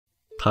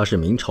他是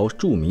明朝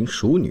著名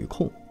熟女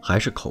控，还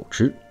是口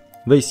吃，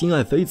为心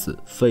爱妃子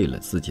废了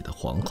自己的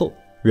皇后，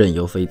任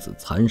由妃子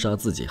残杀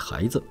自己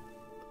孩子。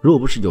若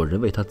不是有人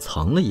为他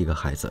藏了一个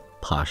孩子，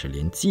怕是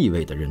连继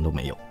位的人都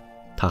没有。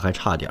他还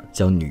差点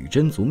将女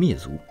真族灭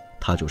族，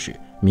他就是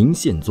明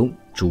宪宗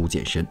朱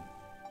见深。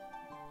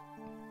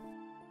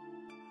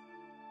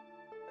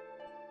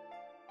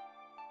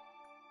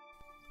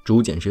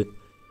朱见深，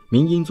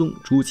明英宗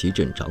朱祁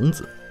镇长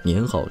子，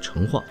年号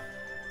成化。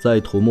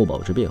在土木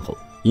堡之变后，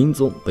英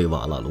宗被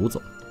瓦剌掳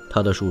走，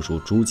他的叔叔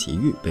朱祁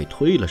钰被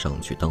推了上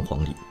去当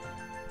皇帝。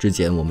之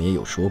前我们也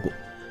有说过，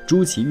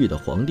朱祁钰的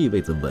皇帝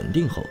位子稳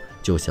定后，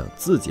就想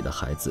自己的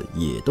孩子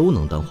也都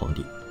能当皇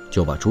帝，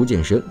就把朱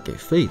见深给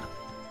废了。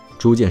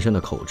朱见深的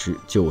口吃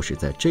就是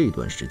在这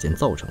段时间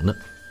造成的。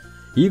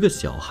一个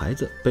小孩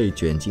子被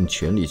卷进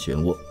权力漩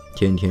涡，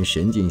天天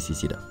神经兮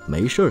兮的，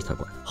没事才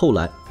怪。后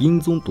来英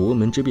宗夺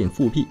门之变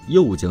复辟，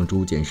又将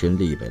朱见深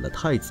立为了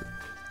太子。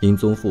英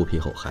宗复辟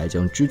后，还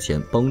将之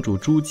前帮助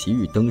朱祁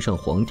钰登上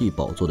皇帝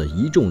宝座的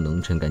一众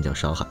能臣干将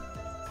杀害。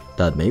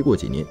但没过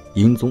几年，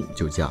英宗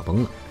就驾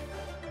崩了。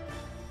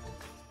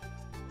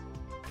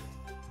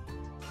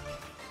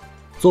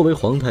作为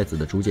皇太子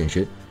的朱见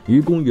深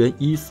于公元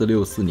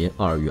1464年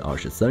2月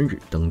23日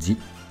登基，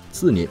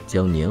次年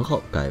将年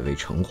号改为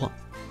成化。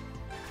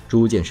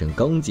朱见深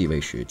刚继位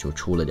时就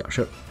出了点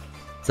事儿。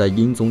在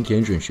英宗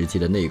天顺时期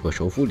的内阁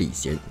首辅李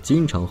贤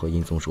经常和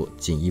英宗说，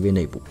锦衣卫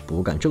内部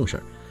不干正事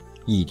儿，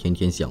一天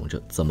天想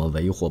着怎么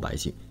为祸百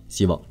姓，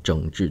希望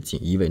整治锦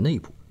衣卫内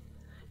部。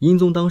英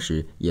宗当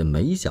时也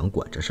没想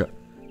管这事儿，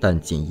但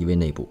锦衣卫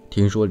内部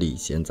听说李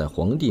贤在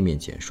皇帝面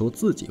前说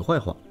自己坏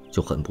话，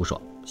就很不爽，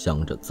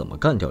想着怎么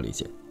干掉李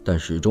贤，但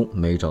始终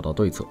没找到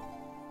对策。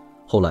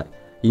后来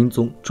英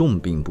宗重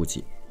病不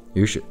起，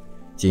于是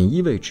锦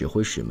衣卫指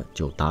挥使们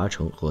就达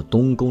成和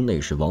东宫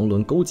内侍王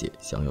伦勾结，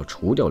想要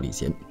除掉李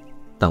贤，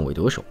但未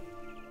得手。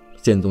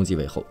宪宗继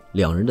位后，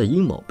两人的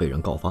阴谋被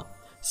人告发，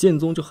宪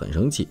宗就很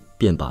生气，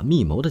便把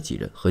密谋的几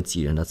人和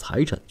几人的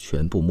财产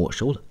全部没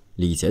收了。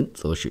李贤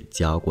则是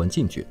加官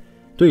进爵，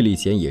对李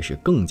贤也是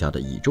更加的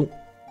倚重。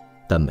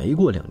但没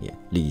过2年，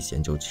李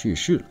贤就去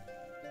世了，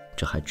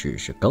这还只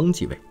是刚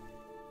继位。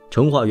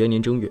成化元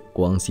年正月，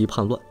广西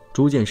叛乱，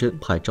朱见深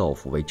派赵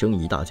辅为征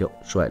夷大将，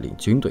率领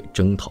军队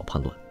征讨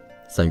叛乱。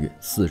3月，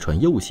四川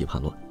右系叛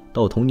乱，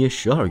到同年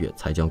12月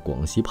才将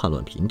广西叛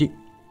乱平定。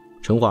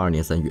成化2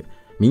年3月，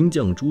名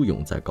将朱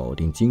勇在搞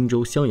定荆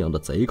州襄阳的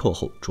贼寇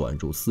后，转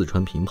入四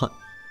川平叛。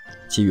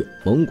7月，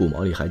蒙古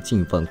毛利还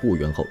进犯固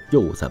原后，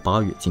又在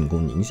8月进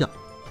攻宁夏，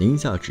宁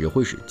夏指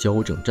挥使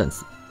焦正战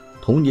死。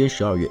同年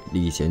12月，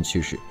李贤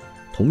去世。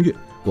同月，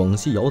广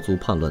西瑶族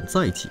叛乱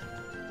再起。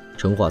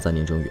成化3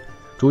年正月，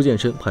朱见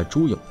深派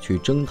朱勇去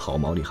征讨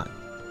毛利海。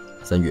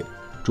3月，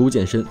朱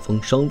见深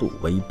封商路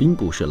为兵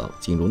部侍郎，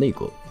进入内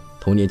阁。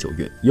同年9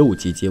月，又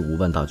集结5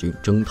万大军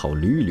征讨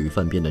屡屡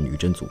犯变的女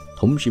真族，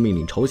同时命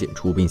令朝鲜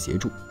出兵协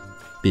助。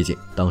毕竟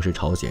当时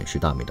朝鲜是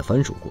大美的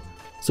藩属国，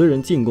虽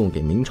然进贡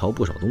给明朝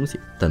不少东西，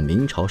但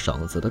明朝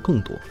赏赐的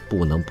更多，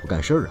不能不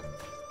干事儿啊。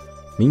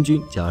明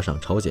军加上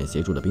朝鲜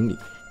协助的兵力，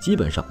基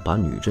本上把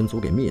女真族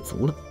给灭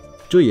族了。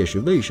这也是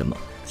为什么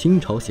清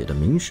朝写的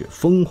明史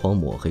疯狂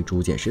抹黑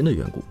朱见深的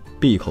缘故，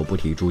闭口不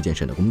提朱见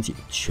深的功绩，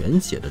全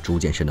写的朱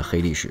见深的黑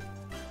历史。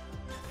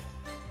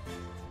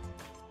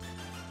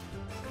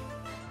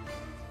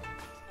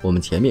我们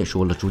前面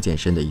说了朱见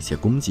深的一些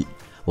功绩，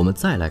我们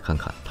再来看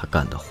看他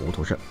干的糊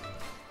涂事儿。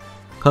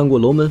看过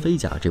《龙门飞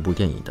甲》这部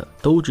电影的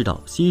都知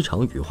道西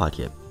厂羽化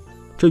田，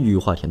这羽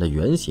化田的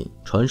原型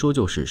传说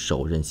就是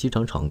首任西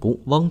厂厂工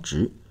汪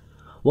直。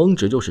汪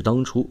直就是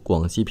当初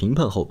广西平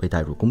叛后被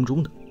带入宫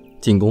中的，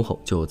进宫后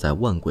就在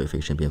万贵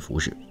妃身边服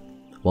侍。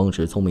汪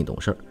直聪明懂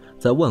事，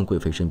在万贵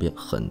妃身边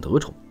很得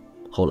宠。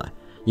后来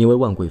因为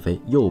万贵妃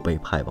又被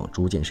派往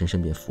朱见深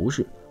身边服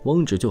侍，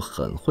汪直就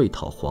很会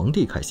讨皇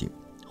帝开心，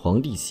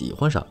皇帝喜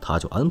欢啥他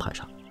就安排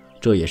啥，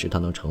这也是他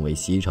能成为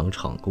西厂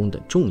厂工的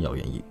重要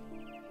原因。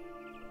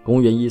公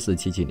元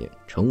1477年，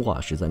成化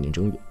13年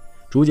正月，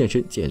朱见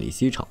深建立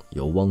西厂，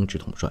由汪直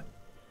统帅。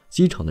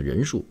西厂的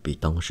人数比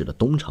当时的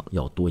东厂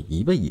要多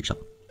1倍以上，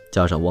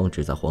加上汪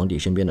直在皇帝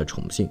身边的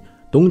宠幸，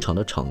东厂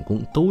的厂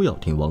工都要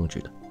听汪直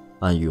的。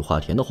按羽化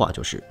田的话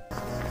就是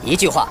一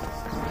句话，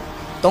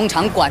东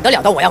厂管得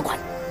了的我要管，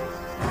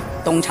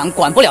东厂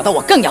管不了的我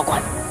更要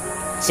管，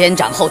先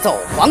斩后奏，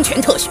皇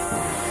权特许，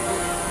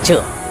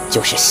这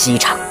就是西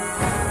厂。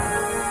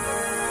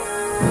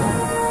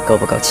够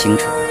不够清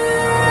楚？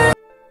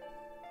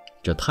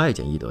这太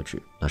监一得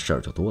志，那事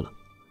儿就多了。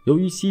由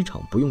于西厂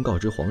不用告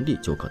知皇帝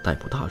就可逮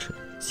捕大臣，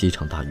西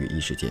厂大狱一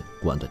时间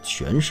管的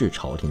全是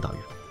朝廷大员，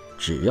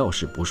只要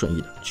是不顺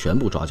意的全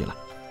部抓进来，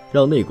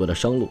让内阁的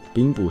商路、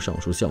兵部尚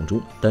书向忠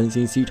担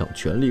心西厂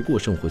权力过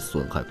剩会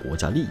损害国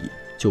家利益，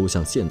就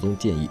向宪宗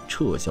建议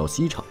撤销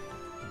西厂。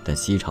但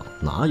西厂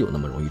哪有那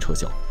么容易撤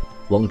销？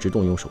汪直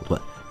动用手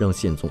段让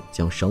宪宗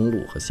将商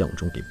路和向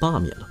忠给罢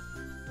免了。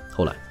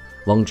后来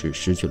汪直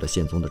失去了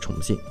宪宗的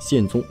宠幸，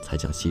宪宗才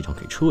将西厂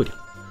给撤掉，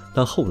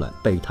但后来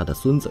被他的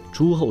孙子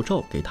朱厚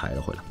照给抬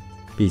了回来。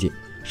毕竟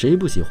谁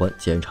不喜欢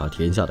监察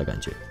天下的感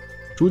觉？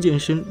朱见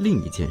深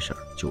另一件事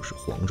就是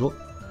黄庄，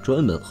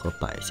专门和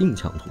百姓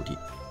抢土地，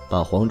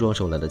把黄庄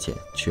收来的钱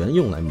全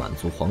用来满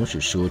足皇室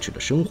奢侈的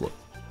生活。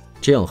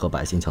这样和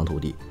百姓抢土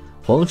地，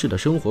皇室的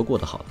生活过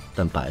得好，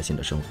但百姓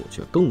的生活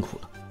却更苦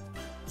了。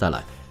再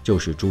来就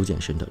是朱见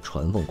深的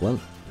传凤官了，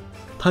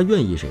他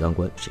愿意谁当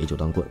官谁就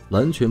当官，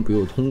完全不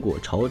用通过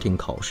朝廷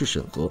考试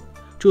审核，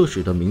这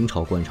使得明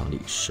朝官场里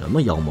什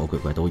么妖魔鬼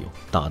怪都有，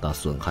大大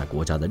损害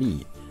国家的利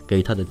益，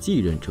给他的继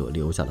任者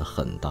留下了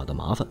很大的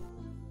麻烦。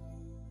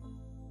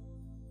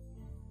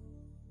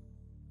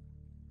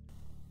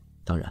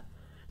当然，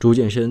朱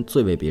见深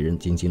最为别人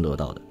津津乐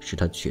道的是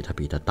他娶他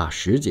比他大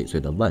10几岁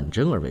的万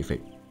贞儿为妃。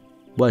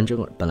万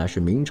贞儿本来是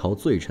明朝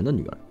罪臣的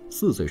女儿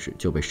，4岁时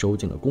就被收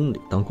进了宫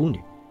里当宫女。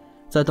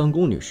在当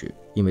宫女时，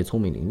因为聪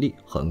明伶俐，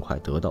很快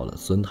得到了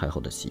孙太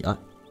后的喜爱，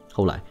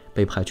后来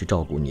被派去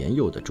照顾年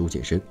幼的朱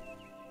见深。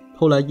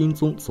后来英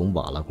宗从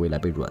瓦剌归来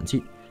被软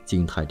禁，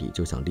景泰帝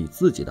就想立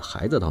自己的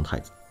孩子当太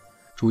子。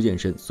朱见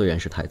深虽然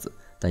是太子，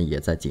但也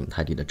在景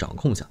泰帝的掌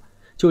控下，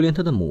就连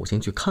他的母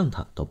亲去看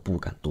他都不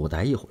敢多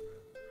待一会儿。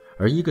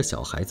而一个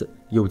小孩子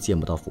又见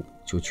不到父母，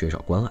就缺少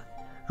关爱，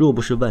若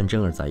不是万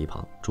贞儿在一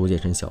旁，朱见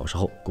深小时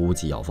候估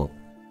计要疯。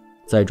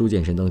在朱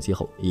见深登基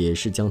后，也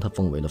是将他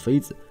封为了妃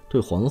子，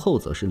对皇后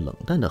则是冷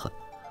淡得很。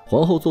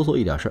皇后做错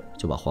一点事儿，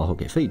就把皇后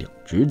给废掉，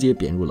直接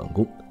贬入冷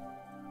宫。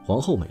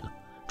皇后没了，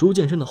朱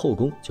见深的后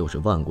宫就是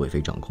万贵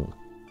妃掌控了。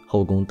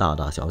后宫大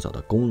大小小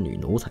的宫女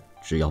奴才，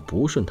只要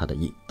不顺她的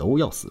意，都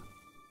要死。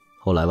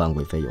后来万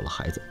贵妃有了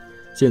孩子，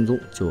宪宗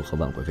就和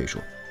万贵妃说，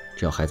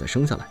只要孩子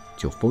生下来，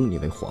就封你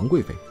为皇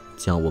贵妃，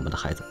将我们的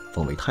孩子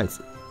封为太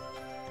子。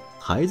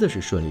孩子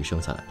是顺利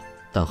生下来了，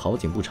但好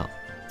景不长，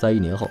在1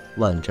年后，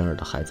万贞儿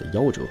的孩子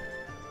夭折，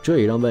这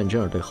也让万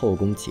贞儿对后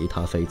宫其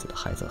他妃子的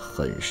孩子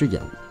很是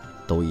厌恶，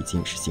都已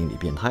经是心理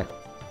变态了。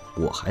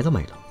我孩子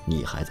没了，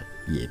你孩子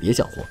也别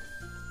想活。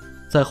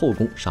在后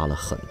宫杀了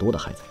很多的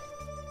孩子，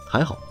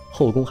还好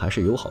后宫还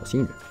是有好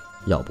心人，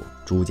要不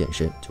朱见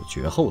深就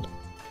绝后了。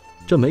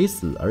这没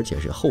死，而且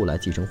是后来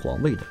继承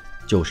皇位的，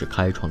就是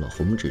开创了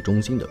弘治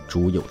中兴的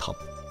朱佑樘。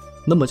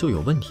那么就有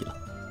问题了，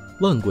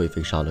万贵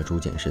妃杀了朱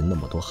见深那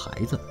么多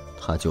孩子，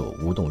他就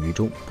无动于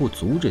衷，不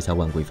阻止下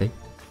万贵妃？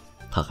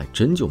他还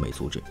真就没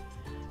阻止，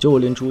就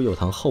连朱佑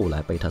樘后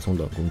来被他从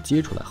冷宫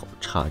接出来后，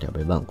差点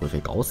被万贵妃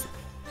搞死。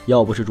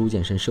要不是朱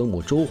见深生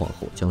母周皇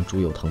后将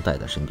朱佑樘带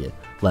在身边，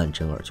万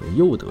贞儿就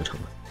又得逞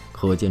了。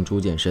可见朱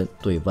见深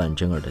对万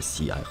贞儿的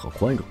喜爱和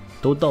宽容，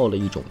都到了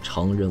一种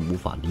常人无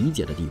法理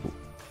解的地步。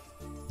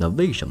那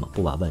为什么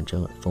不把万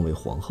贞儿封为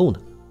皇后呢？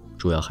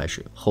主要还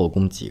是后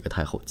宫几个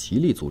太后极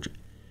力阻止。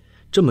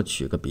这么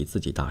娶个比自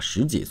己大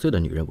10几岁的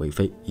女人为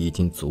妃，已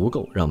经足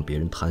够让别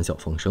人谈笑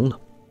风生了，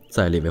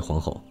再立为皇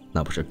后，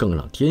那不是更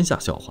让天下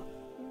笑话？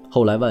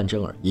后来万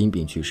贞儿因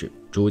病去世，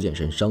朱见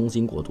深伤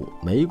心过度，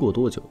没过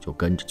多久就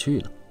跟着去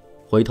了。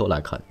回头来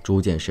看，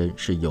朱见深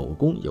是有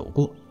功有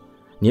过，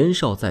年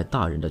少在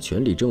大人的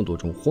权力争夺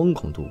中惶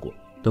恐度过，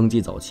登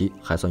基早期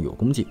还算有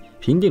功绩，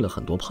平定了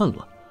很多叛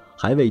乱，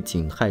还为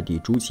景泰帝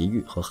朱祁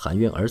钰和含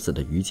冤而死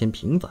的于谦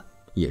平反，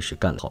也是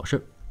干了好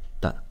事。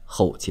但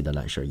后期的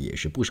烂事也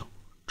是不少，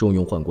重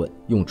用宦官，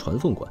用传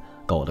凤官，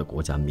搞得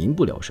国家民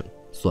不聊生，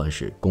算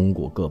是功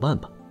过各半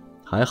吧。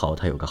还好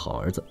他有个好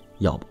儿子，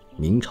要不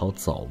明朝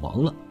早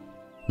亡了。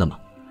那么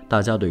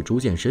大家对朱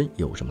见深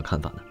有什么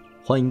看法呢？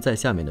欢迎在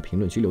下面的评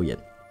论区留言。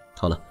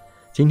好了，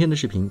今天的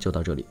视频就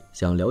到这里，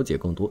想了解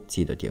更多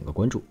记得点个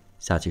关注，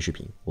下期视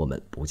频我们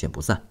不见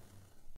不散。